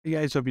Hey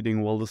guys, hope you're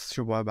doing well. This is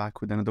your boy back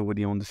with another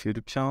video on this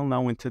YouTube channel.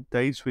 Now in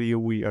today's video,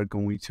 we are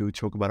going to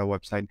talk about a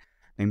website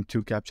named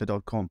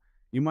CAPTCHA.com.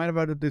 You might have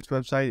heard of this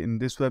website. In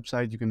this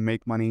website, you can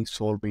make money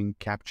solving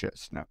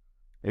CAPTCHAs. Now,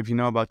 if you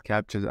know about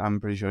CAPTCHAs, I'm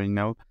pretty sure you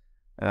know.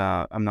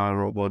 I'm not a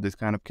robot, this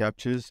kind of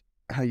CAPTCHAs.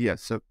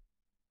 Yes, so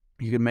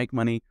you can make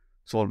money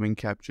solving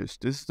CAPTCHAs.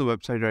 This is the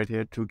website right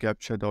here,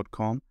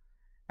 CAPTCHA.com.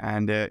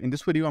 And in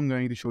this video, I'm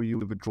going to show you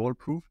the withdrawal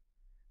proof.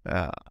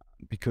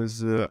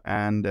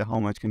 And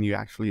how much can you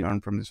actually earn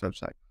from this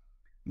website.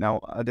 Now,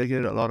 I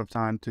dedicated a lot of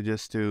time to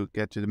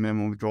get to the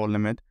minimum withdrawal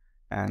limit,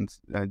 and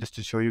just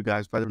to show you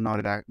guys whether or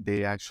not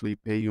they actually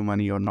pay you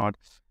money or not.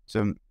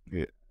 So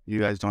you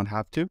guys don't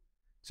have to.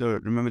 So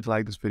remember to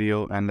like this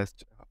video, and let's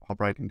hop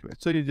right into it.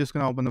 So you're just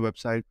gonna open the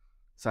website,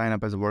 sign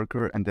up as a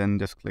worker, and then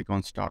just click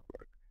on start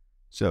work.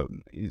 So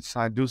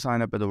do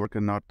sign up as a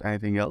worker, not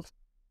anything else.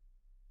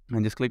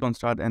 And just click on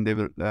start, and they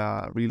will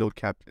load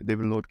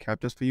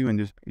CAPTCHAs for you,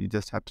 and you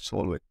just have to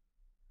solve it.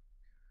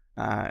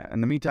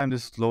 In the meantime,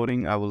 this is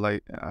loading.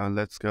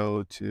 Let's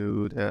go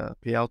to the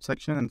payout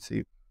section and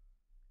see.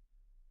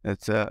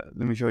 Let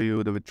me show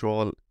you the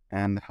withdrawal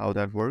and how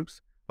that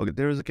works. Okay,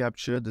 there is a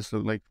CAPTCHA. This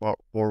looks like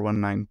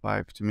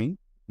 4195 to me.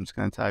 I'm just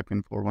gonna type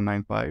in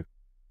 4195.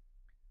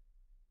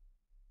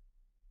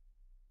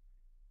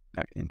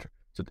 Okay, enter.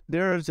 So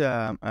there's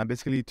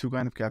basically two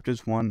kind of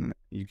CAPTCHAs. One,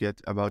 you get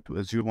about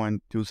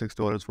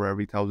 $0.26 for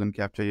every 1,000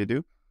 CAPTCHA you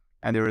do,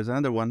 and there is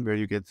another one where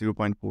you get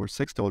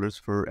 $0.46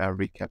 for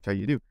every CAPTCHA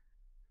you do.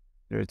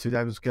 There are two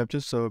types of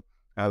CAPTCHAs. So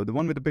the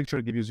one with the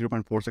picture give you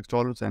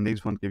 $0.46, and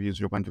these one give you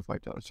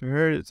 $0.25. So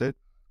here is it.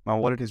 My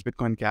wallet is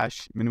Bitcoin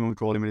Cash. Minimum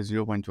withdrawal limit is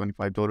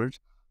 $0.25.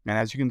 And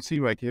as you can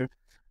see right here,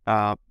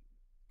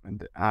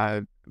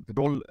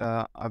 withdrawal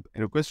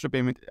request a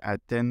payment at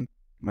 10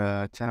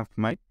 of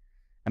May,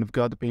 and I've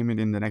got the payment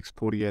in the next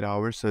 48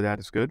 hours. So that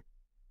is good.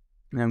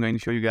 And I'm going to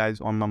show you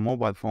guys on my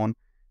mobile phone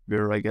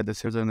where I get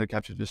this. Here's another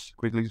CAPTCHA. Just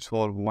quickly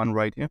solve one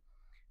right here.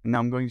 And now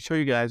I'm going to show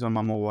you guys on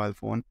my mobile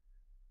phone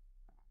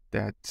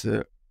that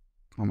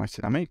how much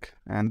did I make,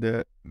 and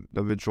the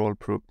withdrawal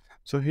proof.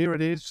 So here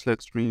it is.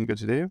 Let's go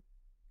to there,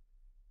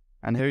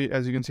 and here,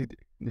 as you can see,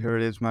 here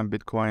it is, my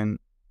Bitcoin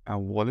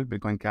wallet,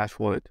 Bitcoin Cash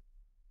wallet.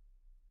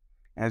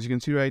 As you can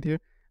see right here,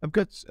 I've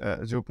got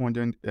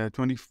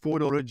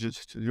 $0.24,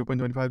 just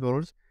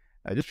 $0.25.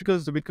 Just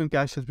because the Bitcoin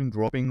Cash has been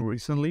dropping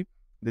recently,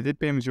 they did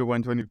pay me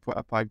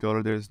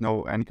 $0.25. There's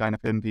no any kind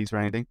of hidden fees or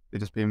anything. They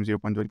just pay me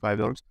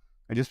 $0.25.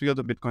 And just because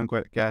the Bitcoin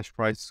Cash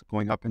price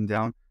going up and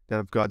down, that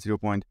I've got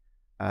 $0.25,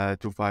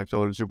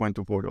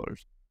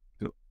 $0.24.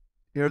 So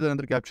here's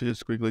another CAPTCHA.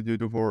 Just quickly do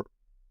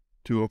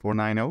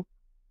 20490.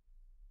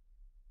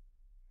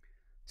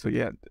 So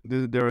yeah,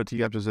 there are two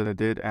CAPTCHAs that I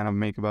did, and I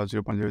make about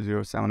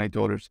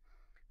 $0.0078.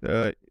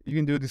 You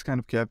can do this kind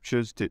of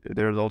CAPTCHAs.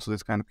 There's also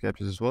this kind of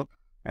CAPTCHAs as well.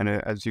 And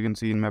as you can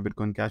see in my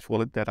Bitcoin Cash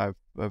wallet that I've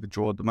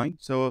withdrawn the money.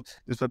 So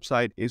this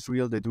website is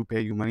real. They do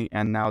pay you money.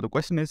 And now the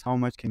question is, how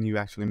much can you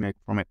actually make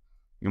from it?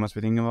 You must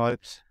be thinking about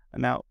it.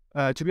 And now,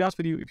 to be honest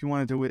with you, if you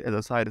want to do it as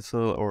a side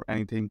hustle or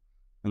anything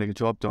like a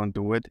job, don't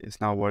do it.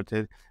 It's not worth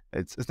it.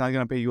 It's not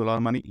going to pay you a lot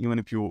of money, even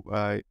if you,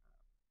 I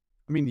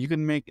mean, you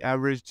can make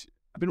average.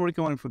 I've been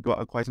working on it for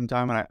quite some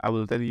time, and I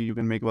will tell you, you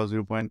can make about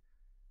 $0.1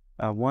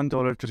 to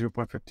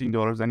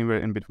 $0.15, anywhere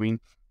in between,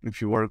 if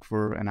you work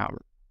for an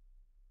hour.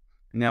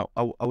 Now,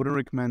 I wouldn't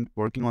recommend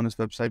working on this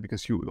website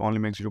because you only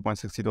make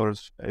 $0.60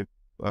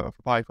 for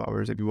 5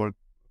 hours if you work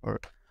for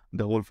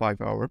the whole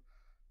 5 hour.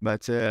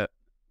 But I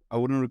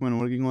wouldn't recommend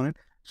working on it.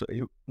 So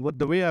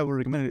the way I would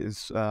recommend it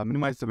is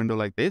minimize the window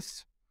like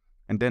this,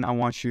 and then I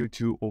want you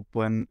to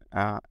open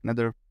any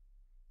other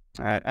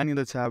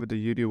tab with the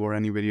YouTube or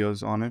any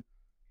videos on it,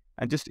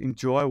 and just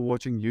enjoy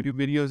watching YouTube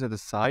videos at the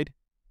side.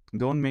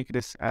 Don't make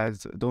this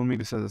as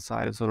a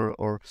side hustle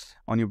or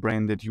on your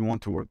brain that you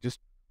want to work. Just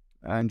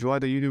enjoy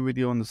the YouTube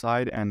video on the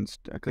side and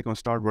click on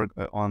start work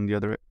on the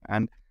other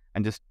end,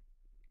 and just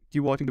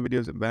keep watching the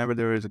videos. Whenever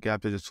there is a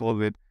CAPTCHA, just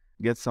solve it,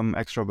 get some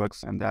extra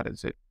bucks, and that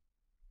is it.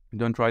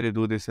 Don't try to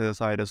do this as a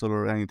side hustle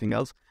or anything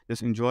else.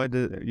 Just enjoy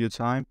your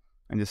time,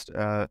 and just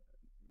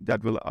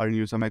that will earn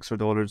you some extra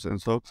dollars,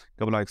 and so a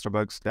couple of extra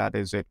bucks. That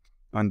is it.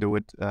 And do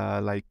it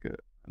like a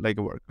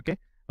work, okay,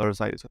 or a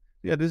side hustle.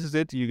 Yeah, this is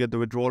it. You get the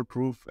withdrawal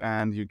proof,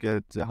 and you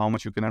get how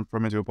much you can earn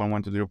from it,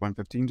 $0.1 to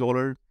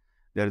 $0.15.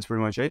 That is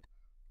pretty much it.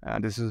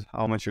 This is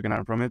how much you can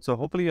earn from it. So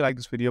hopefully you like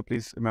this video.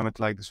 Please remember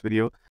to like this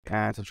video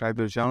and subscribe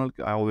to the channel.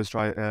 I always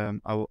try,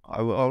 I will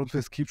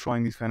always keep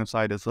trying these kind of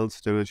side hustles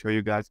to show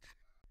you guys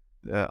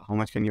how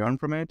much can you earn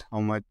from it, how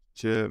much,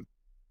 different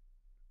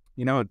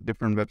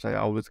website. I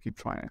always keep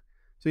trying it.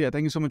 So yeah,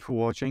 thank you so much for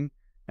watching,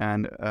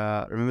 and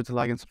remember to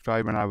like and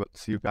subscribe, and I will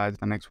see you guys in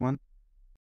the next one.